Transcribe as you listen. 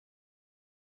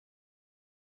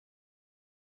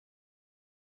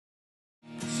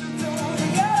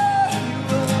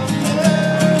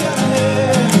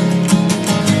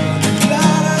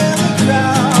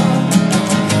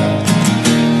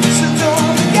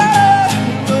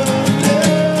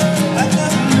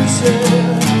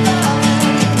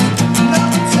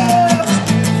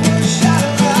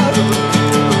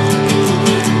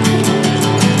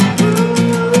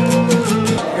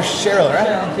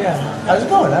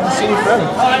haven't seen you forever.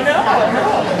 I know.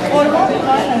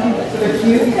 They're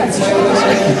cute.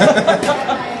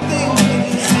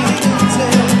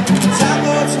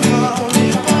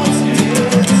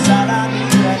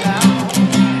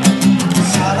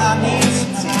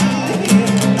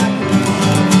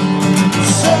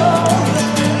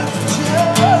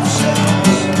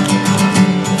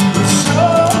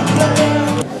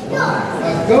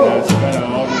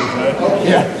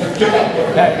 Yeah.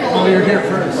 Hey, well, you're here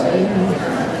first.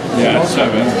 Yeah,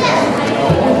 7.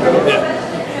 Yeah.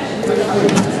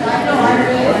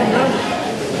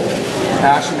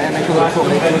 Passion, man, make it look cool.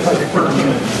 Make it look like you're cooking.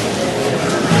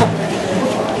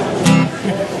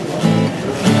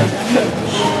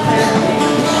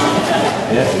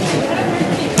 Yeah.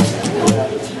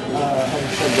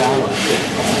 Shut down.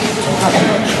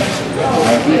 I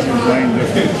think he's playing the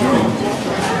kid Jones.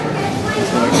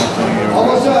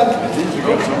 Almost done. I think you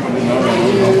got somebody now that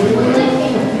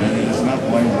and it's not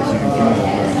playing the same tune.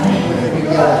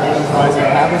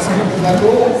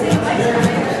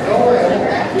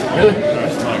 Really?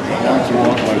 That's not good. Once you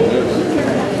walk like this.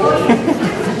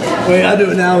 The way I do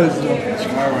it now is It's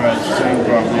Conrad saying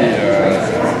probably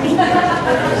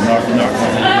knock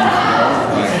on like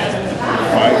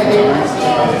 5 times.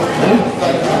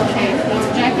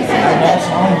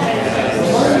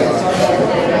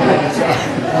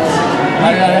 I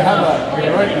have a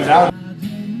write these out.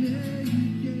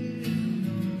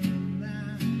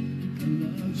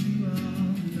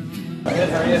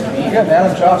 Yeah, man,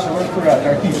 I'm Josh. I work for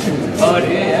Darky too. Oh,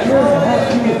 yeah.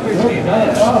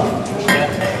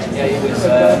 Yeah, he was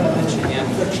mentioning him.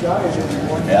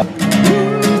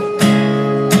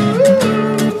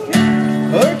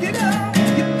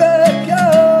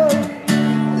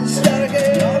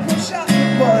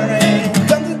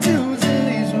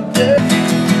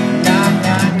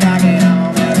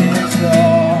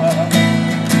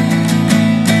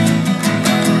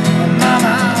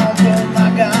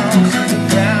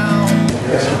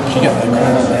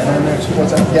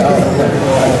 Yeah.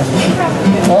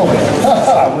 Oh,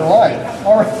 we're live.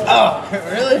 All right. Oh,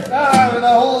 really? The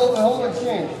whole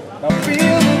exchange.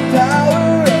 Feel the power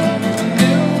of a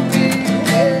new beat.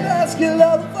 Let's get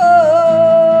love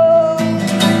fun.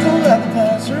 Don't let the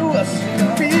past through us.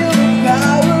 Feel the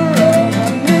power of a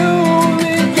new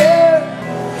beginning.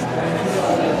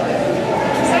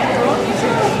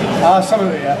 Some of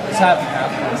it, yeah. It's half and half.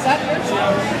 Was that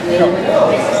your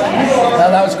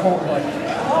That was cool.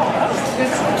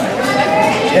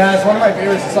 Yeah, it's one of my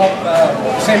favorites. It's off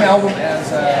same album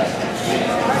as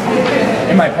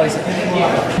In My Place.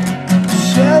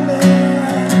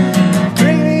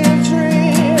 Bring me a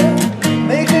dream,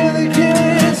 make it the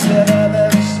cutest that I've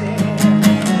ever seen.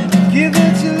 Give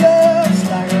it to love,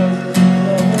 like roses in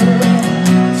clover.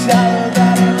 Tell her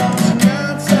that I want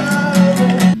tonight's over.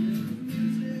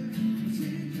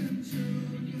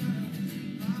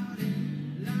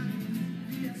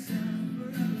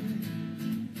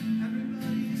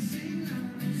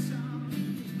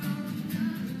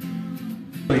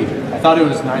 I thought it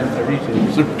was 9:32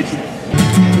 for some reason.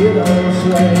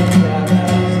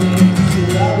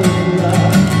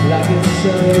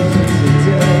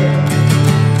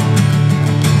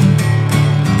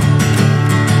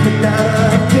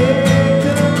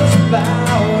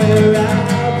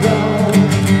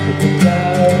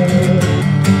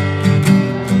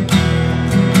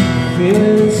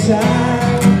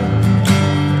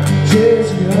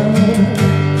 Just go.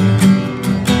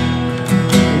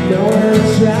 No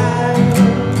one's right.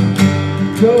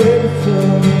 Go ahead and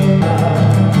flow me out.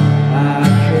 I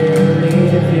can't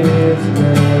leave you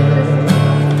tonight.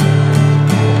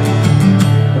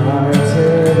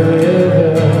 Martin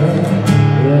River,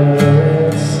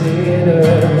 Lawrence Cedar.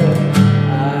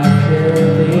 I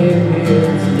can't leave you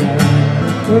tonight.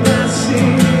 When I see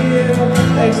you,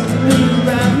 I lose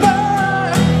my mind.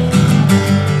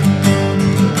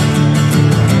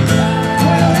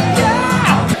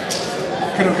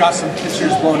 Could have got some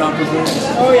pictures blown up with it.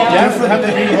 Oh, yeah. Yeah, for Have to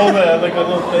do hold like a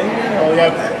little thing? Oh,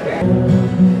 yeah.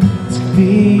 to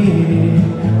be.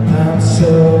 I'm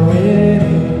so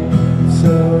ready,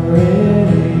 so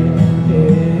ready.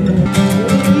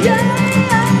 Yeah.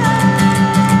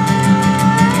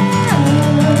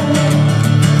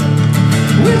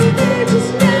 We'll be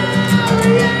just now,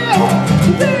 yeah.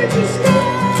 Be just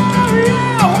now,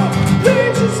 yeah. Be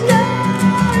just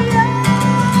now, yeah.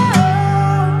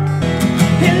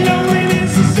 In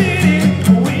loneliness is city,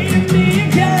 away to me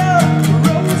again. The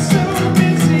road is so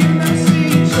busy, not see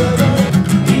each other.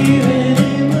 Even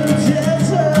in the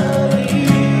desert.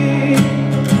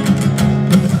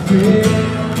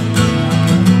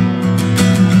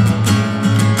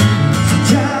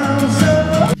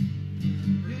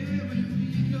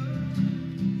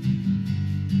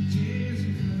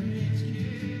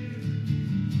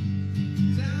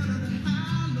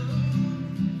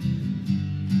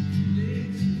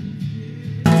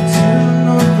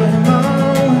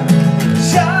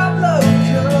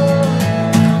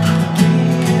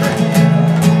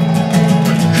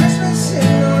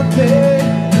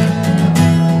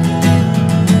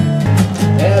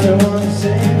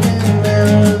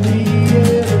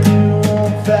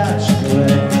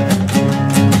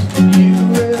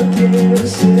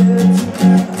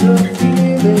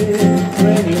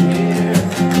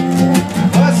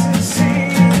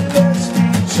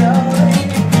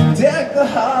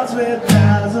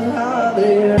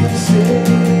 Sing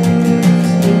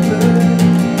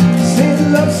a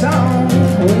love song,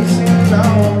 we sing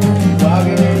along,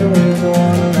 walking in a winter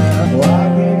wonderland,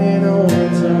 walking in a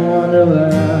winter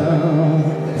wonderland.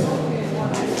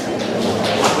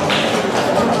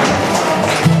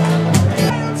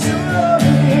 To love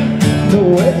you, the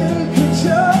way you can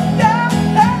show down,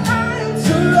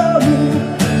 to love you,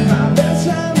 my best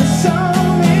time is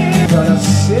on me. From a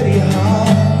city hall,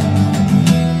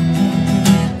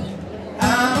 I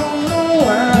don't know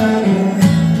why I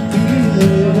can't be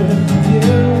there.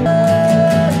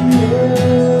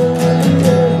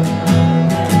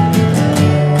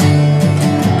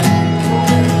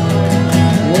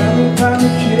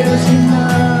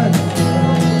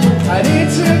 I need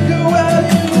to go out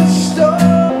in the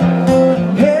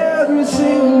storm every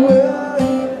single word.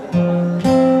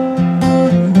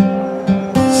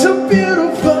 So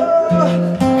beautiful,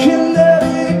 can't let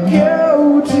it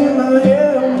go till my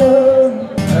head.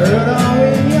 I run on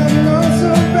when your nose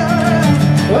so bright.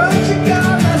 What you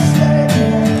gonna say?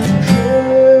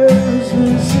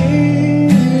 Christmas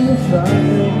Eve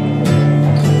fire.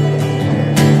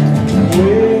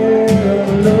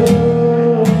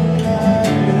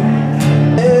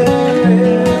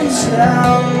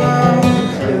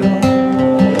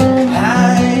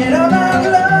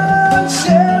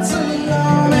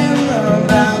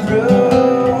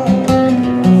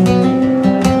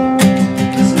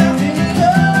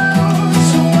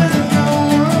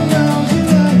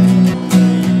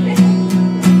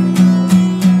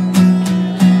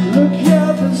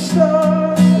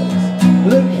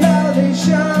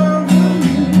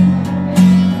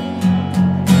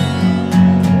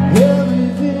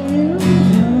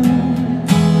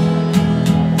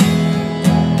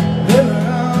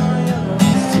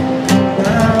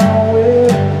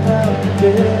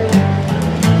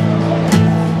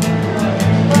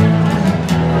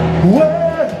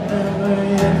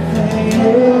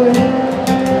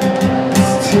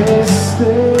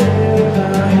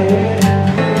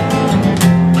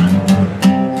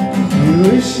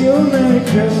 Wish you a Merry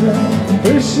Christmas,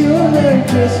 wish you a Merry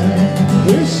Christmas,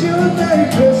 wish you a Merry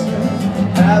Christmas,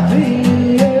 Happy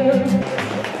Year.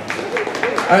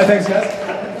 Alright, thanks guys.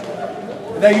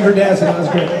 Thank you for dancing, that was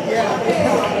great.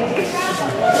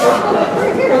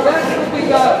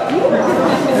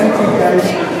 Thank you guys.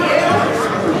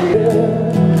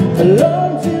 I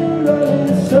love you, love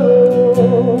you so.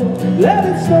 Let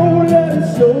it snow, let it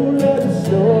snow, let it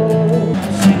snow.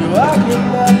 See you walking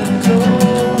by the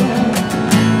door,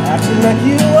 acting like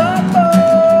you are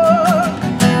bored.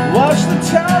 Watch the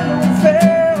town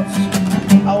unveil,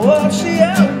 I watch the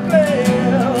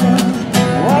airplane,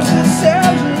 watch the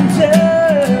sounds and tell.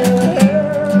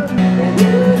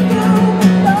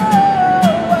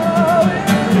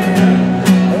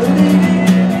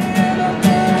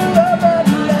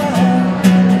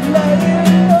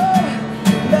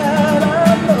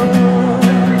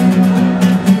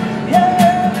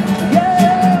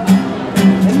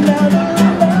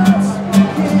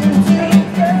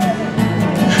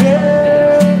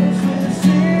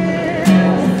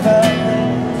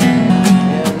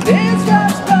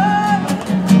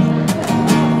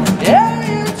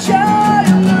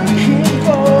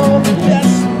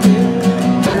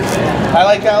 I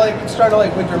like start to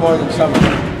like winter more than summer.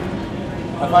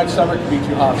 I find summer can be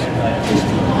too hot sometimes.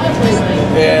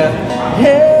 Yeah.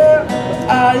 Yeah,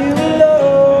 are you in love?